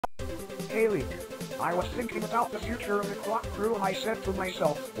Haley. I was thinking about the future of the clock crew and I said to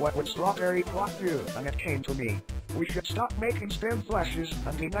myself, what would Strawberry Clock do? And it came to me. We should stop making STEM flashes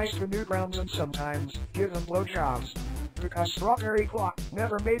and be nice to newgrounds and sometimes give them blowjobs. Because Strawberry Clock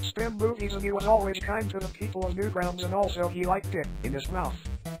never made STEM movies and he was always kind to the people of Newgrounds and also he liked it in his mouth.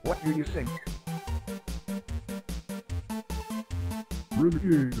 What do you think?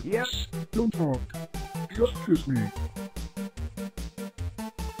 Renegade. Yes? Don't talk. Just kiss me.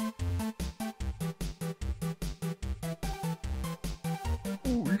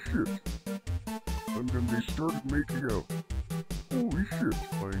 Holy shit. And then they started making out. Holy shit,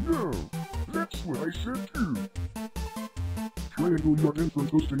 I know. That's what I said too. Triangle your end from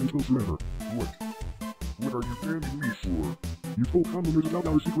toasting until forever. What? What are you banning me for? You told commoners about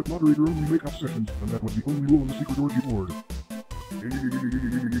our secret moderator-only make-up sessions, and that was the only rule on the secret orgy board. Yes.